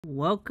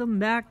Welcome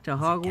back to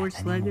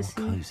Hogwarts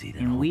Legacy,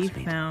 and we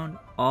found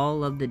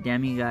all of the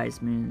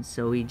Demiguise moons.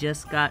 So we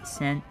just got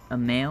sent a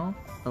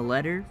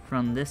letter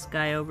from this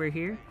guy over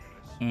here,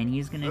 and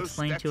he's going to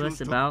explain to us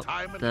about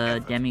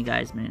the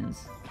Demiguise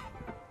moons.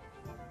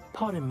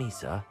 Pardon me,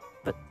 sir,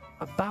 but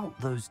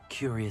about those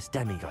curious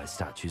Demiguise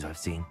statues I've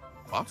seen.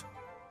 What?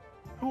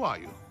 Who are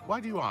you? Why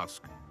do you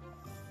ask?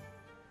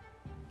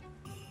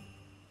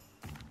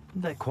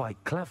 They're quite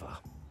clever.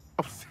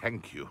 Oh,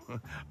 thank you.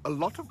 A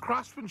lot of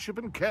craftsmanship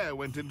and care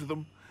went into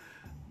them.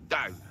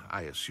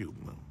 I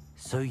assume.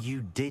 So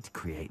you did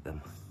create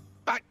them?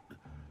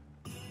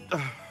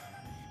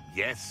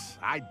 Yes,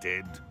 I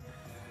did.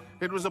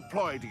 It was a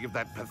ploy to give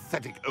that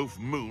pathetic oaf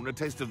Moon a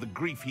taste of the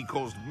grief he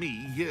caused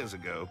me years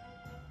ago.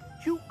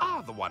 You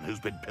are the one who's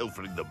been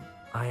pilfering them.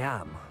 I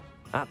am,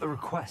 at the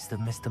request of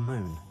Mr.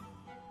 Moon.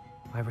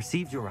 I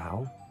received your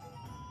owl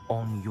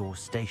on your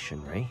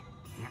stationery.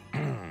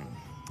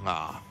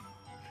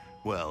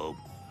 Well,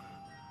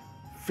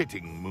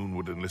 fitting Moon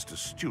would enlist a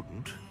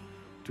student.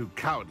 Too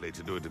cowardly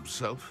to do it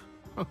himself.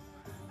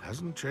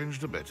 Hasn't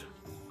changed a bit.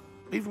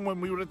 Even when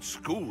we were at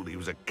school, he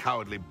was a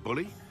cowardly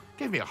bully.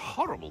 Gave me a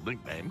horrible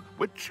nickname,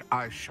 which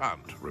I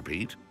shan't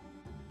repeat.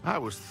 I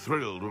was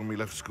thrilled when we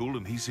left school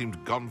and he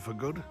seemed gone for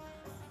good.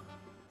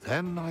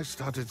 Then I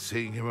started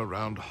seeing him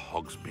around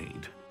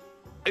Hogsmeade.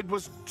 It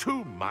was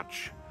too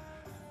much.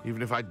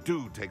 Even if I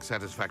do take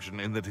satisfaction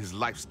in that his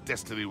life's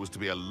destiny was to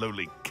be a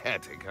lowly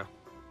caretaker.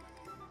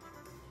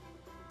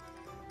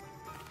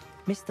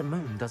 Mr.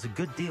 Moon does a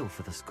good deal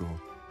for the school,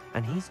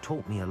 and he's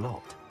taught me a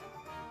lot.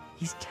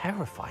 He's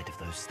terrified of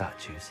those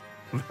statues.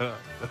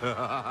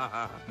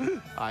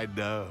 I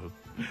know.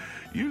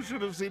 You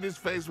should have seen his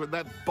face when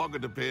that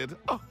boggart appeared.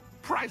 Oh,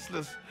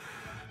 priceless.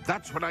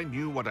 That's when I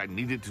knew what I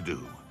needed to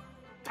do.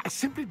 I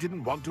simply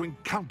didn't want to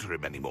encounter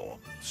him anymore.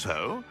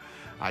 So,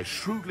 I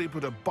shrewdly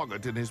put a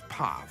boggart in his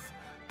path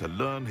to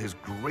learn his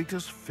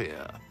greatest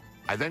fear.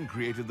 I then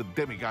created the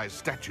Demiguise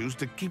statues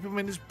to keep him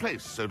in his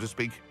place, so to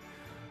speak.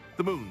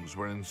 The moons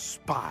were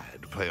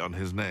inspired play on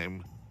his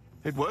name.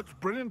 It worked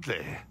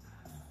brilliantly,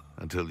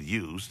 until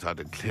you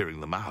started clearing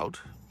them out.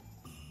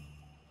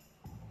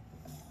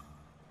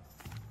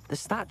 The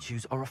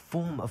statues are a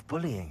form of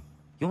bullying.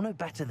 You're no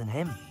better than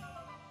him.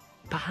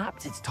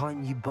 Perhaps it's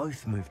time you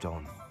both moved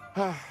on.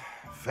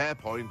 Fair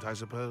point, I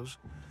suppose.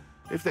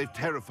 If they've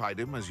terrified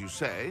him, as you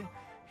say,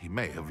 he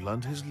may have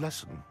learned his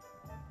lesson.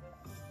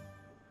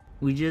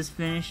 We just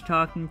finished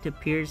talking to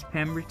Piers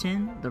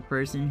Pemberton, the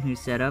person who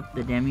set up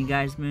the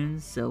Demiguise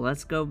moons, so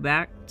let's go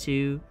back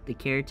to the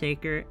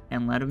caretaker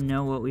and let him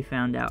know what we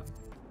found out.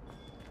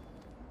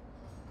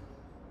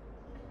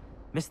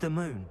 Mr.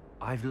 Moon,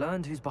 I've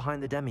learned who's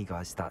behind the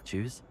Demiguise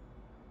statues.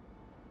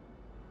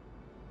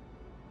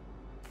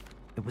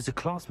 It was a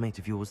classmate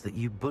of yours that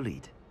you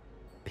bullied,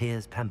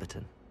 Piers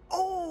Pemberton.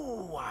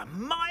 Oh, I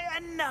might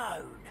have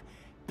known.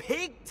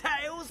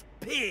 Pigtails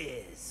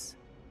Piers.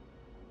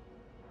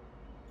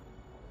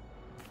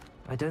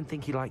 I don't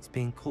think he likes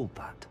being called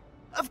that.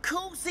 Of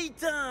course he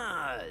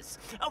does.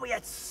 Oh, he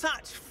had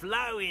such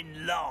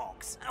flowing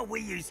locks, and we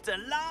used to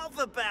laugh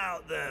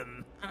about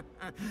them.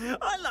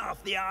 I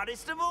laughed the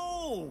hardest of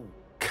all.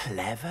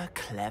 Clever,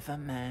 clever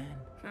man.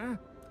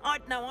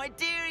 I'd no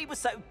idea he was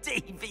so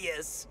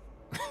devious.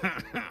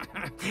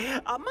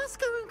 I must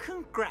go and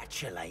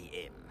congratulate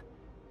him.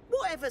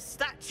 Whatever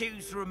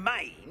statues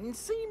remain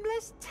seem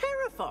less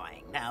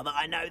terrifying now that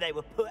I know they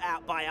were put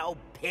out by old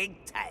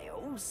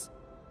pigtails.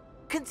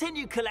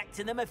 Continue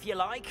collecting them if you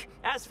like.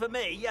 As for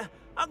me,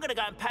 I'm gonna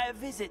go and pay a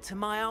visit to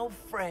my old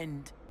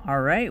friend.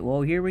 Alright,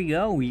 well here we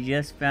go. We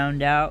just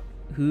found out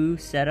who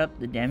set up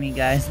the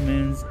Demiguise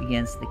moons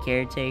against the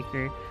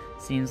caretaker.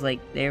 Seems like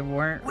they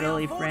weren't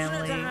really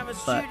friendly,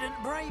 but,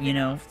 you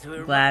know,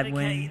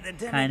 Gladwin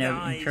kind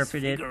of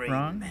interpreted it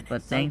wrong.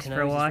 But thanks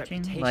for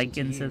watching, like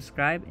and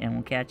subscribe, and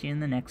we'll catch you in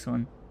the next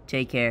one.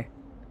 Take care.